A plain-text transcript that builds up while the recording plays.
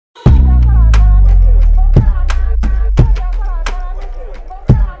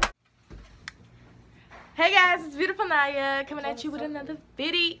Naya, coming at you with another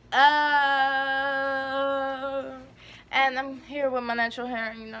video. And I'm here with my natural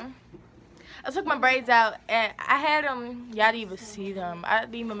hair, you know. I took my braids out and I had them, y'all didn't even see them. I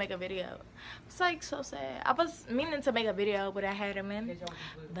didn't even make a video. It's like so sad. I was meaning to make a video, but I had them in,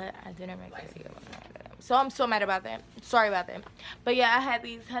 but I didn't make a video. So I'm so mad about that. Sorry about that. But yeah, I had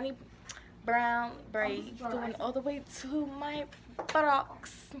these honey brown braids going all the way to my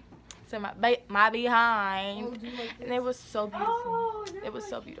buttocks. To my behind, and it was so beautiful. It was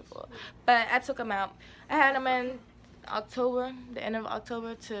so beautiful. But I took them out. I had them in October, the end of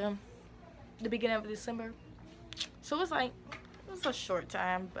October to the beginning of December. So it was like, it was a short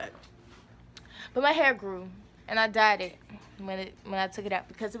time, but my hair grew, and I dyed it when I took it out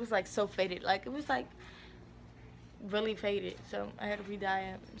because it was like so faded. Like it was like really faded. So I had to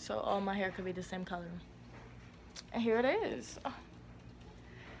re-dye it so all my hair could be the same color. And here it is. Oh.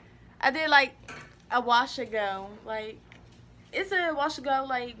 I did like a wash and go. Like, it's a wash and go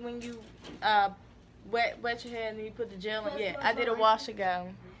like when you wet your hair and then you put the gel in. Yeah, I did a wash and go.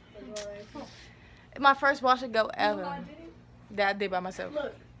 My first wash and go ever that I did by myself.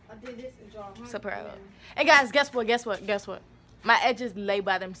 Look, I did this and draw. So proud. And guys, guess what? My edges lay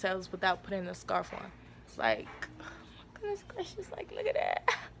by themselves without putting a scarf on. Like, oh my goodness gracious, like look at that.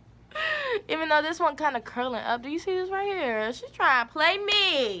 Even though this one kind of curling up. Do you see this right here? She's trying to play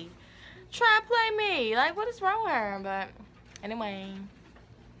me. Try to play me. Like, what is wrong with her? But anyway,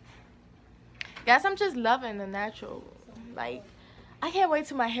 guys, I'm just loving the natural. Like, I can't wait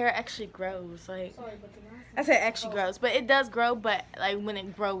till my hair actually grows. Like, I said actually grows, but it does grow. But like when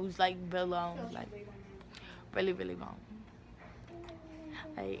it grows, like real long, like really, really long.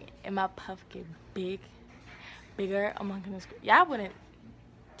 Like, and my puff get bigger. Oh my goodness, y'all wouldn't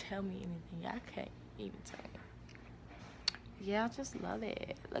tell me anything. Y'all can't even tell me. Yeah, I just love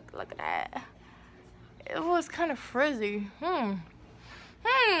it. Look at that. It was kind of frizzy.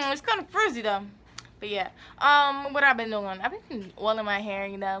 It's kind of frizzy though. But yeah, what I've been doing? I've been oiling my hair,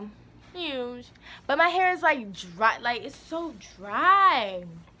 you know, huge. But my hair is like dry. Like it's so dry.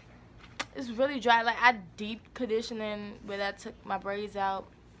 It's really dry. Like I deep conditioning when I took my braids out.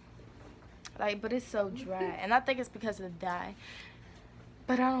 Like, but it's so dry, and I think it's because of the dye.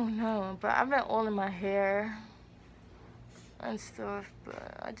 But I don't know. But I've been oiling my hair and stuff,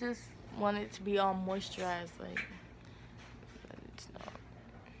 but I just want it to be all moisturized, like, but it's not.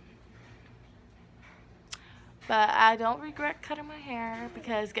 But I don't regret cutting my hair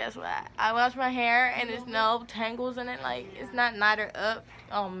because guess what? I wash my hair and there's no tangles in it. Like it's not knotted up,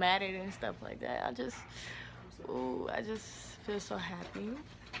 all matted and stuff like that. I just feel so happy.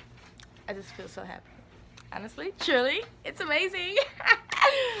 I just feel so happy. Honestly, truly, it's amazing.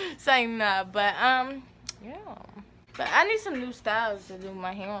 Saying that, but yeah. But I need some new styles to do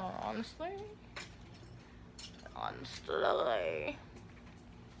my hair on, honestly.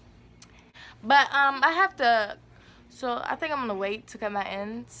 But I have to, so I think I'm gonna wait to cut my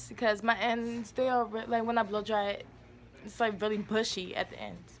ends because my ends, they are like when I blow dry it, it's like really bushy at the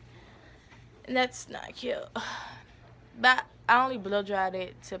ends. And that's not cute. But I only blow dried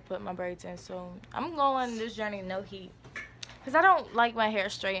it to put my braids in, so I'm going this journey no heat. Because I don't like my hair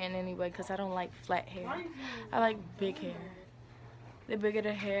straightened anyway, because I don't like flat hair. I like big hair. The bigger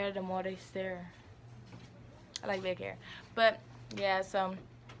the hair, the more they stare. I like big hair. But, yeah, so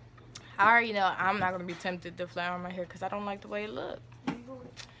I already know I'm not going to be tempted to flower my hair because I don't like the way it looks.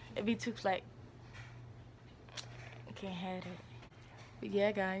 It'd be too flat. I can't have it. But,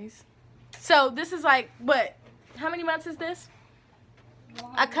 yeah, guys. So, this is like, what? How many months is this?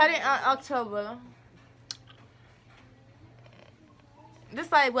 I cut it in October. This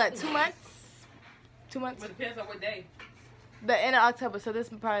like what, 2 months? 2 months? It depends on what day. The end of October, so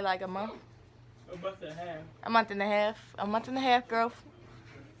this is probably like a month. A month and a half. A month and a half. A month and a half, girl.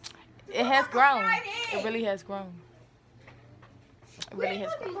 It has grown. It really has grown. It really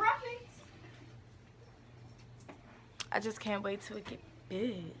has grown. I just can't wait till it get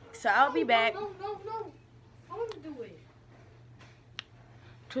big. So I'll be back. No. I want to do it.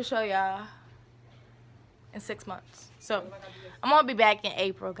 To show y'all in 6 months. So I'm gonna be back in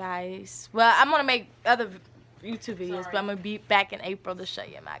April, guys. Well, I'm gonna make other YouTube videos, but I'm gonna be back in April to show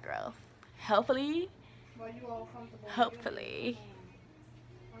you my growth. Hopefully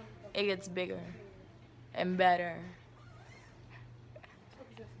it gets bigger and better.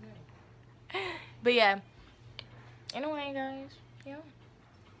 But yeah, anyway, guys, yeah,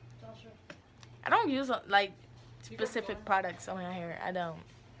 I don't use like specific products on my hair. I don't.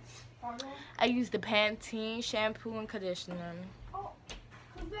 I use the Pantene shampoo and conditioner.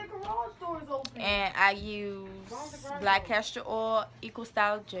 And I use black castor oil, Eco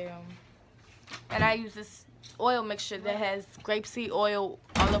Style gel. And I use this oil mixture that has grapeseed oil,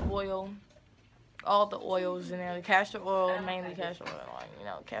 olive oil, all the oils in there. Castor oil, mainly castor oil. You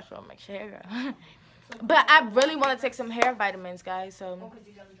know, castor oil makes your hair grow. But I really want to take some hair vitamins, guys. So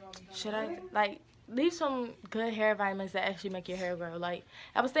should I like leave some good hair vitamins that actually make your hair grow? Like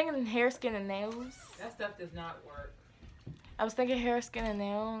I was thinking hair, skin, and nails. That stuff does not work. I was thinking hair, skin, and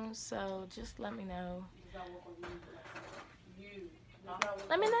nails. So just let me know.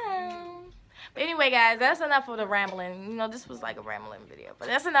 Let me know. But anyway, guys, that's enough for the rambling. You know, this was like a rambling video, but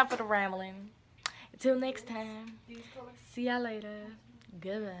that's enough for the rambling. Until next time, see y'all later.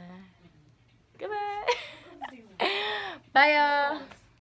 Goodbye. Goodbye. Bye, y'all.